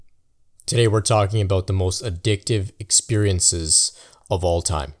Today we're talking about the most addictive experiences of all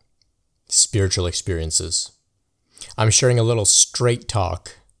time, spiritual experiences. I'm sharing a little straight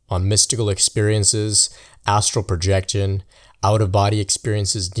talk on mystical experiences, astral projection, out-of-body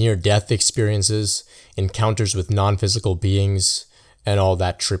experiences, near-death experiences, encounters with non-physical beings, and all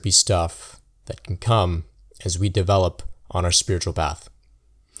that trippy stuff that can come as we develop on our spiritual path.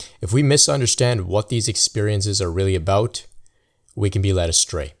 If we misunderstand what these experiences are really about, we can be led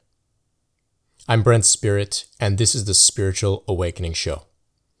astray. I'm Brent Spirit, and this is the Spiritual Awakening Show.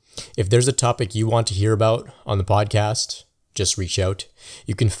 If there's a topic you want to hear about on the podcast, just reach out.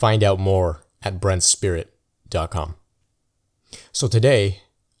 You can find out more at brentspirit.com. So today,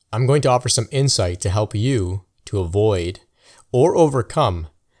 I'm going to offer some insight to help you to avoid or overcome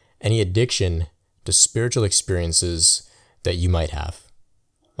any addiction to spiritual experiences that you might have.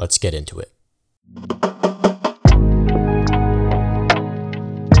 Let's get into it.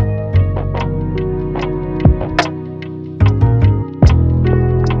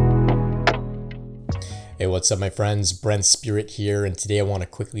 Hey, what's up, my friends? Brent Spirit here, and today I want to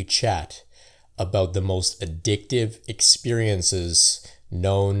quickly chat about the most addictive experiences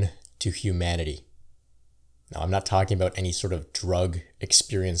known to humanity. Now, I'm not talking about any sort of drug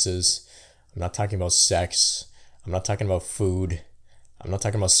experiences. I'm not talking about sex. I'm not talking about food. I'm not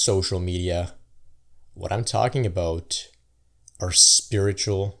talking about social media. What I'm talking about are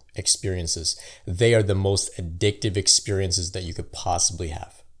spiritual experiences. They are the most addictive experiences that you could possibly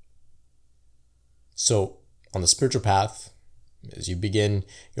have. So, on the spiritual path, as you begin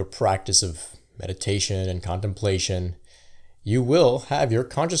your practice of meditation and contemplation, you will have your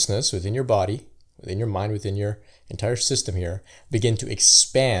consciousness within your body, within your mind, within your entire system here, begin to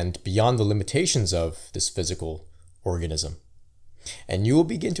expand beyond the limitations of this physical organism. And you will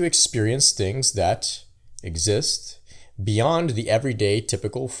begin to experience things that exist beyond the everyday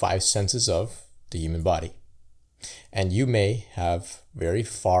typical five senses of the human body. And you may have very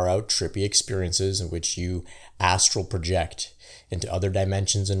far out trippy experiences in which you astral project into other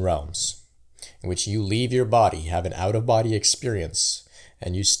dimensions and realms, in which you leave your body, have an out-of-body experience,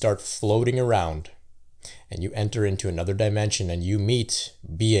 and you start floating around, and you enter into another dimension, and you meet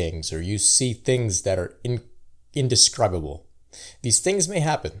beings, or you see things that are indescribable. These things may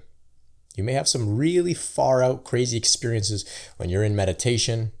happen. You may have some really far out crazy experiences when you're in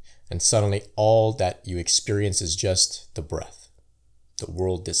meditation, and suddenly all that you experience is just the breath. The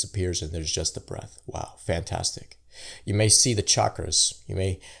world disappears and there's just the breath. Wow, fantastic. You may see the chakras. You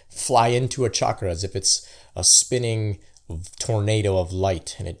may fly into a chakra as if it's a spinning tornado of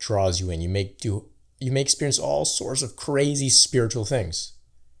light and it draws you in. You may experience all sorts of crazy spiritual things.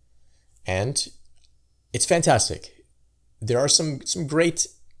 And it's fantastic. There are some great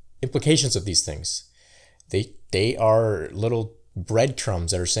implications of these things. They are little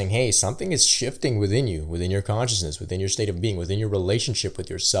breadcrumbs that are saying, hey, something is shifting within you, within your consciousness, within your state of being, within your relationship with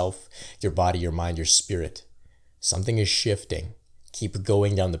yourself, your body, your mind, your spirit. Something is shifting. Keep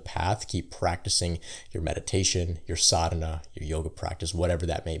going down the path. Keep practicing your meditation, your sadhana, your yoga practice, whatever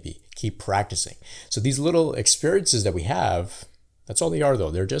that may be. Keep practicing. So these little experiences that we have, that's all they are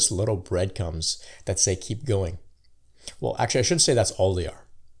though. They're just little breadcrumbs that say keep going. Well, actually, I shouldn't say that's all they are.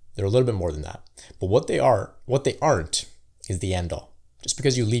 They're a little bit more than that. But what they aren't, is the end all. Just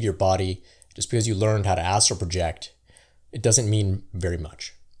because you leave your body, just because you learned how to astral project, it doesn't mean very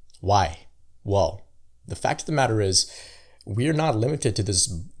much. Why? Well, the fact of the matter is, we are not limited to this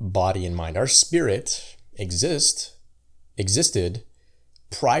body and mind. Our spirit existed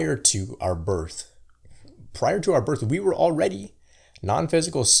prior to our birth. Prior to our birth, we were already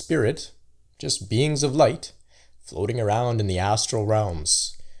non-physical spirit, just beings of light, floating around in the astral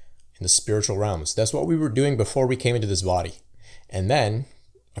realms, in the spiritual realms. That's what we were doing before we came into this body. And then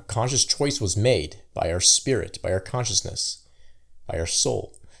a conscious choice was made by our spirit, by our consciousness, by our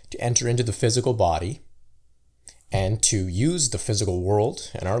soul, to enter into the physical body and to use the physical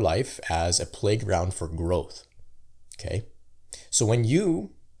world and our life as a playground for growth. Okay? So when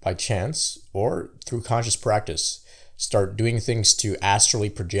you, by chance or through conscious practice, start doing things to astrally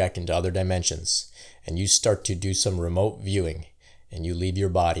project into other dimensions, and you start to do some remote viewing, and you leave your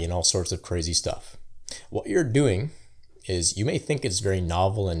body and all sorts of crazy stuff, what you're doing is, you may think it's very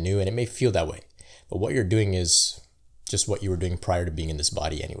novel and new, and it may feel that way, but what you're doing is just what you were doing prior to being in this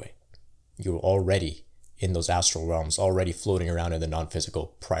body anyway. You were already in those astral realms, already floating around in the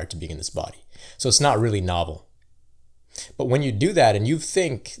non-physical prior to being in this body. So it's not really novel. But when you do that and you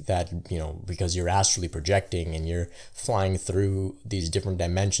think that, because you're astrally projecting and you're flying through these different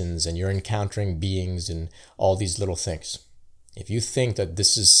dimensions and you're encountering beings and all these little things, if you think that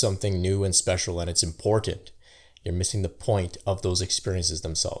this is something new and special and it's important, You're missing the point of those experiences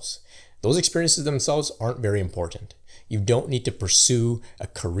themselves. Those experiences themselves aren't very important. You don't need to pursue a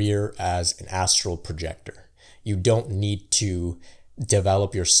career as an astral projector. You don't need to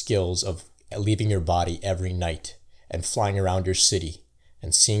develop your skills of leaving your body every night and flying around your city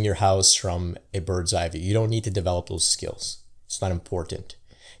and seeing your house from a bird's eye view. You don't need to develop those skills. It's not important.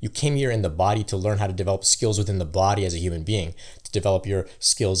 You came here in the body to learn how to develop skills within the body as a human being, to develop your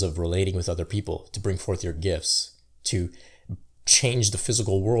skills of relating with other people, to bring forth your gifts, to change the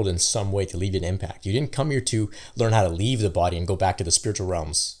physical world in some way, to leave an impact. You didn't come here to learn how to leave the body and go back to the spiritual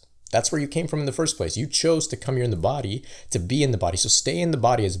realms. That's where you came from in the first place. You chose to come here in the body, to be in the body. So stay in the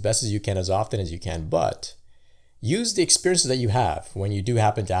body as best as you can, as often as you can, but use the experiences that you have when you do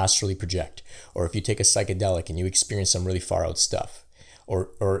happen to astrally project, or if you take a psychedelic and you experience some really far out stuff,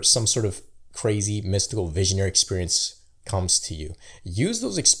 or some sort of crazy mystical visionary experience comes to you. Use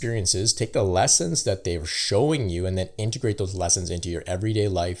those experiences, take the lessons that they're showing you, and then integrate those lessons into your everyday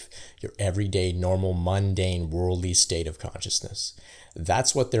life, your everyday normal, mundane, worldly state of consciousness.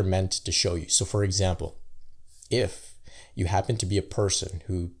 That's what they're meant to show you. So for example, if you happen to be a person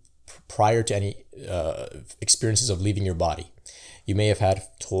who, prior to any experiences of leaving your body, you may have had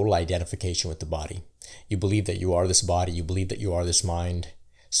total identification with the body. You believe that you are this body, you believe that you are this mind,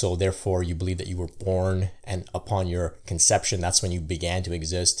 so therefore you believe that you were born, and upon your conception, that's when you began to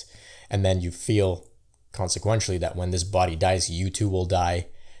exist, and then you feel consequentially that when this body dies, you too will die.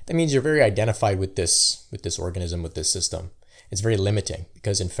 That means you're very identified with this organism, with this system. It's very limiting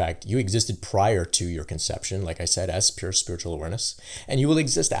because, in fact, you existed prior to your conception, like I said, as pure spiritual awareness, and you will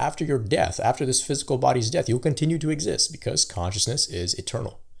exist after your death, after this physical body's death. You'll continue to exist because consciousness is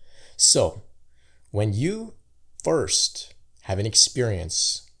eternal. So, when you first have an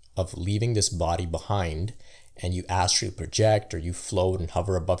experience of leaving this body behind, and you astrally project, or you float and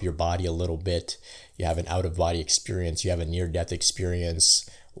hover above your body a little bit, you have an out-of-body experience, you have a near-death experience,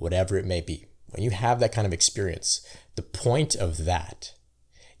 whatever it may be. When you have that kind of experience, the point of that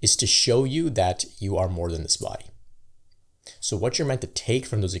is to show you that you are more than this body. So what you're meant to take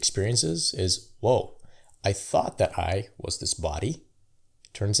from those experiences is, whoa, I thought that I was this body.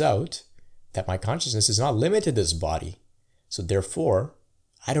 Turns out that my consciousness is not limited to this body. So therefore,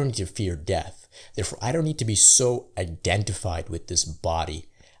 I don't need to fear death. Therefore, I don't need to be so identified with this body.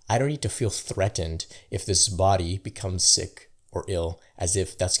 I don't need to feel threatened if this body becomes sick or ill, as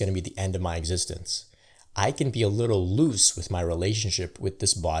if that's going to be the end of my existence. I can be a little loose with my relationship with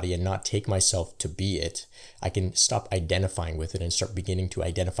this body and not take myself to be it. I can stop identifying with it and start beginning to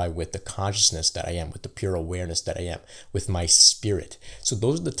identify with the consciousness that I am, with the pure awareness that I am, with my spirit. So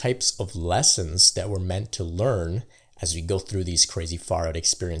those are the types of lessons that we're meant to learn as we go through these crazy far-out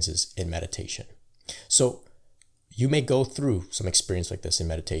experiences in meditation. So you may go through some experience like this in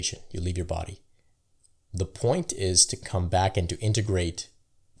meditation. You leave your body. The point is to come back and to integrate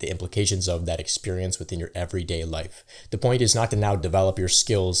the implications of that experience within your everyday life. The point is not to now develop your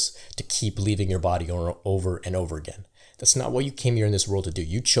skills to keep leaving your body over and over again. That's not what you came here in this world to do.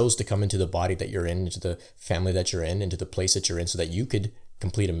 You chose to come into the body that you're in, into the family that you're in, into the place that you're in, so that you could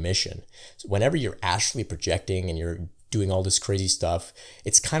complete a mission. So whenever you're astrally projecting and you're doing all this crazy stuff,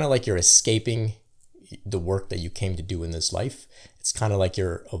 it's kind of like you're escaping the work that you came to do in this life. It's kind of like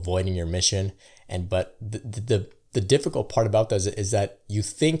you're avoiding your mission. But the difficult part about that is that you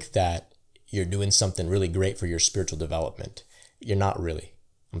think that you're doing something really great for your spiritual development. You're not really.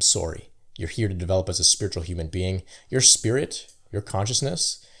 I'm sorry. You're here to develop as a spiritual human being. Your spirit, your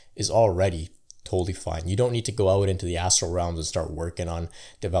consciousness is already totally fine. You don't need to go out into the astral realms and start working on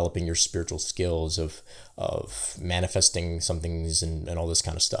developing your spiritual skills of manifesting some things and all this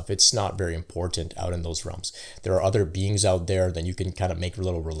kind of stuff. It's not very important out in those realms. There are other beings out there that you can kind of make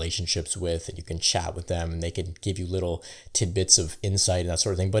little relationships with, and you can chat with them, and they can give you little tidbits of insight and that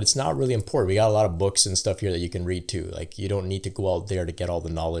sort of thing, but it's not really important. We got a lot of books and stuff here that you can read too. Like, you don't need to go out there to get all the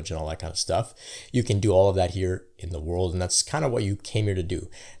knowledge and all that kind of stuff. You can do all of that here in the world, and that's kind of what you came here to do.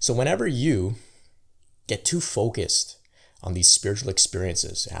 So whenever you get too focused on these spiritual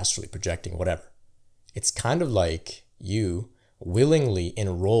experiences, astrally projecting, whatever, it's kind of like you willingly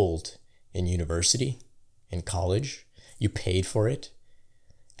enrolled in university, in college, you paid for it,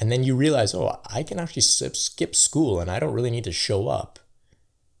 and then you realize, oh, I can actually skip school and I don't really need to show up.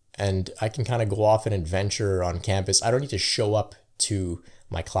 And I can kind of go off and adventure on campus. I don't need to show up to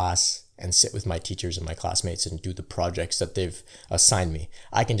my class and sit with my teachers and my classmates and do the projects that they've assigned me.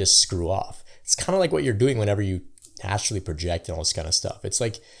 I can just screw off. It's kind of like what you're doing whenever you astrally project and all this kind of stuff. It's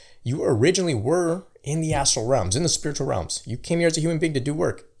like you originally were in the astral realms, in the spiritual realms. You came here as a human being to do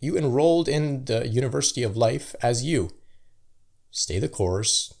work. You enrolled in the University of Life as you. Stay the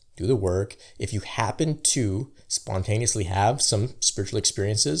course, do the work. If you happen to spontaneously have some spiritual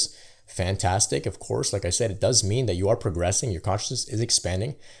experiences, fantastic. Of course, like I said, it does mean that you are progressing, your consciousness is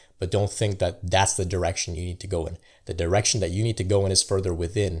expanding, but don't think that that's the direction you need to go in. The direction that you need to go in is further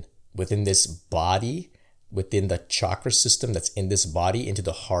within this body, within the chakra system that's in this body, into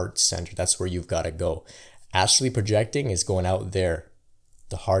the heart center. That's where you've got to go. Astrally projecting is going out there.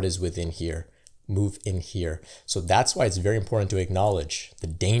 The heart is within here. Move in here. So that's why it's very important to acknowledge the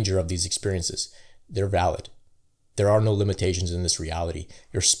danger of these experiences. They're valid. There are no limitations in this reality.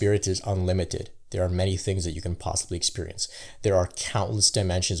 Your spirit is unlimited. There are many things that you can possibly experience. There are countless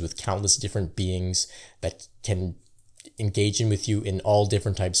dimensions with countless different beings that can engage in with you in all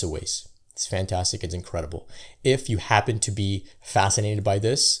different types of ways. It's fantastic. It's incredible. If you happen to be fascinated by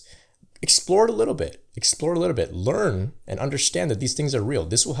this, explore it a little bit. Learn and understand that these things are real.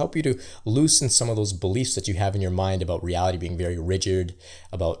 This will help you to loosen some of those beliefs that you have in your mind about reality being very rigid,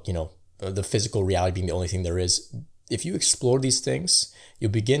 about, the physical reality being the only thing there is. If you explore these things, you'll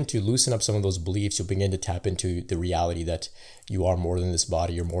begin to loosen up some of those beliefs. You'll begin to tap into the reality that you are more than this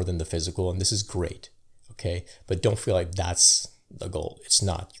body, you're more than the physical, and this is great. Okay? But don't feel like that's the goal. It's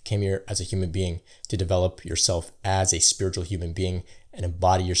not. You came here as a human being to develop yourself as a spiritual human being and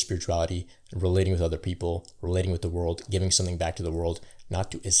embody your spirituality and relating with other people, relating with the world, giving something back to the world, not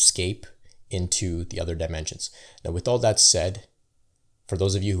to escape into the other dimensions. Now, with all that said, for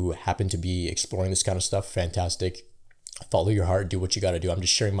those of you who happen to be exploring this kind of stuff, fantastic. Follow your heart, do what you got to do. I'm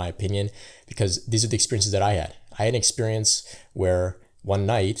just sharing my opinion because these are the experiences that I had. I had an experience where one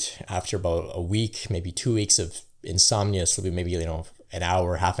night, after about a week, maybe 2 weeks of insomnia, sleeping maybe, an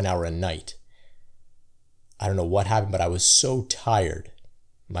hour, half an hour a night. I don't know what happened, but I was so tired.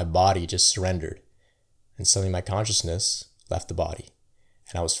 My body just surrendered. And suddenly my consciousness left the body.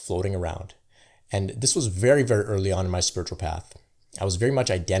 And I was floating around. And this was very, very early on in my spiritual path. I was very much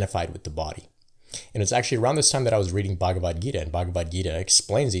identified with the body. And it's actually around this time that I was reading Bhagavad Gita. And Bhagavad Gita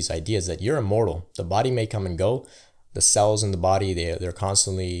explains these ideas that you're immortal. The body may come and go. The cells in the body, they're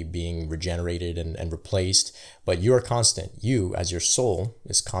constantly being regenerated and replaced, but you are constant. You, as your soul,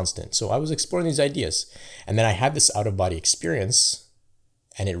 is constant. So I was exploring these ideas. And then I had this out-of-body experience,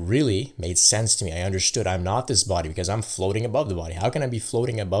 and it really made sense to me. I understood I'm not this body because I'm floating above the body. How can I be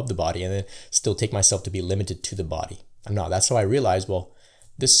floating above the body and then still take myself to be limited to the body? I'm not. That's how I realized, well,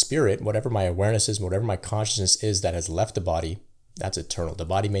 this spirit, whatever my awareness is, whatever my consciousness is that has left the body, that's eternal. The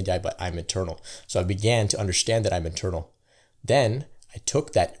body may die, but I'm eternal. So I began to understand that I'm eternal. Then I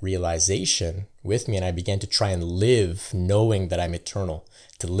took that realization with me and I began to try and live knowing that I'm eternal,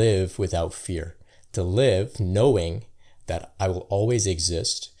 to live without fear, to live knowing that I will always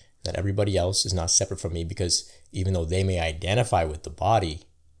exist, that everybody else is not separate from me, because even though they may identify with the body,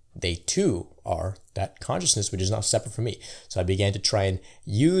 they too are that consciousness which is not separate from me. So I began to try and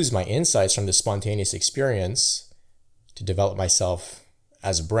use my insights from this spontaneous experience to develop myself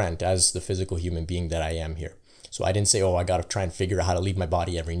as Brent, as the physical human being that I am here. So I didn't say, I got to try and figure out how to leave my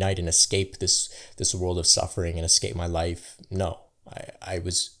body every night and escape this world of suffering and escape my life. No, I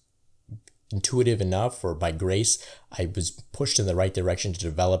was intuitive enough, or by grace, I was pushed in the right direction to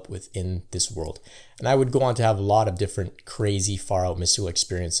develop within this world. And I would go on to have a lot of different crazy, far out mystical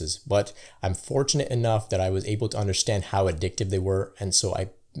experiences. But I'm fortunate enough that I was able to understand how addictive they were. And so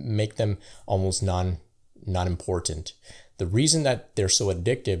I make them almost not important. The reason that they're so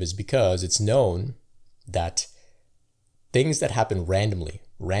addictive is because it's known that things that happen randomly,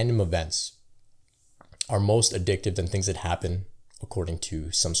 random events, are most addictive than things that happen according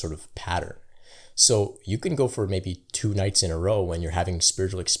to some sort of pattern. So you can go for maybe 2 nights in a row when you're having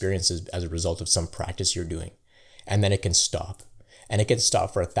spiritual experiences as a result of some practice you're doing, and then it can stop. And it can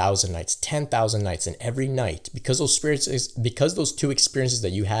stop for 1,000 nights, 10,000 nights, and every night, because those 2 experiences that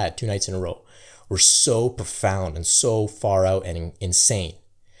you had 2 nights in a row were so profound and so far out and insane,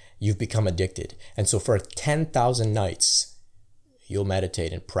 you've become addicted. And so for 10,000 nights, you'll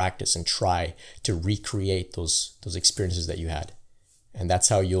meditate and practice and try to recreate those experiences that you had. And that's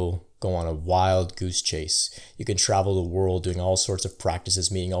how you'll go on a wild goose chase. You can travel the world doing all sorts of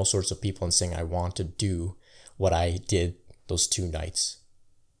practices, meeting all sorts of people and saying, I want to do what I did those 2 nights.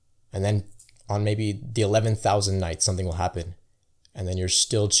 And then on maybe the 11,000th night, something will happen. And then you're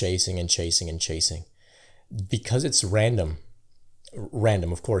still chasing and chasing and chasing. Because it's random,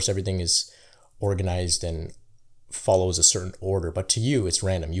 of course, everything is organized and follows a certain order. But to you, it's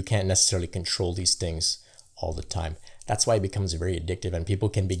random. You can't necessarily control these things all the time. That's why it becomes very addictive, and people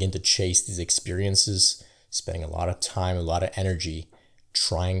can begin to chase these experiences, spending a lot of time, a lot of energy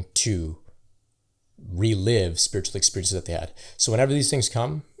trying to relive spiritual experiences that they had. So whenever these things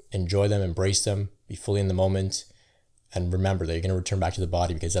come, enjoy them, embrace them, be fully in the moment, And remember that you're going to return back to the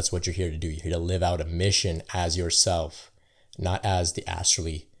body because that's what you're here to do. You're here to live out a mission as yourself, not as the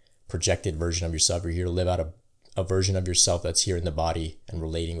astrally projected version of yourself. You're here to live out a version of yourself that's here in the body and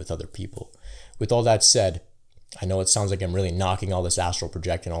relating with other people. With all that said, I know it sounds like I'm really knocking all this astral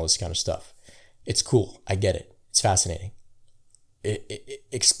projecting, all this kind of stuff. It's cool. I get it. It's fascinating.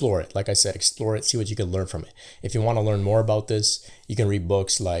 Explore it. Like I said, explore it. See what you can learn from it. If you want to learn more about this, you can read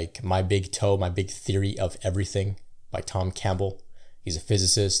books like My Big Toe, My Big Theory of Everything by Tom Campbell. He's a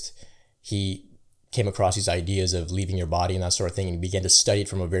physicist. He came across these ideas of leaving your body and that sort of thing, and he began to study it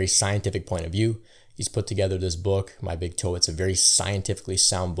from a very scientific point of view. He's put together this book, My Big Toe. It's a very scientifically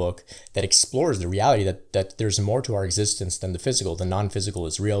sound book that explores the reality that there's more to our existence than the physical. The non-physical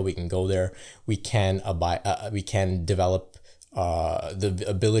is real. We can go there. We can develop the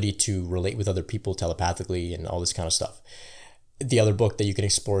ability to relate with other people telepathically and all this kind of stuff. The other book that you can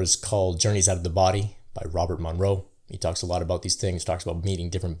explore is called Journeys Out of the Body by Robert Monroe. He talks a lot about these things, talks about meeting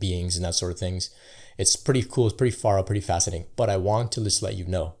different beings and that sort of things. It's pretty cool. It's pretty far out, pretty fascinating. But I want to just let you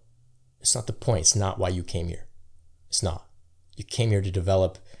know, it's not the point. It's not why you came here. It's not. You came here to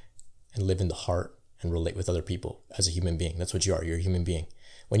develop and live in the heart and relate with other people as a human being. That's what you are. You're a human being.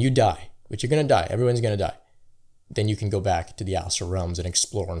 When you die, which you're going to die, everyone's going to die, then you can go back to the astral realms and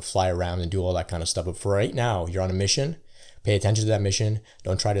explore and fly around and do all that kind of stuff. But for right now, you're on a mission. Pay attention to that mission.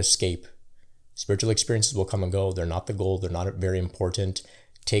 Don't try to escape. Spiritual experiences will come and go. They're not the goal. They're not very important.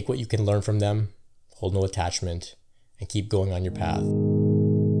 Take what you can learn from them. Hold no attachment and keep going on your path.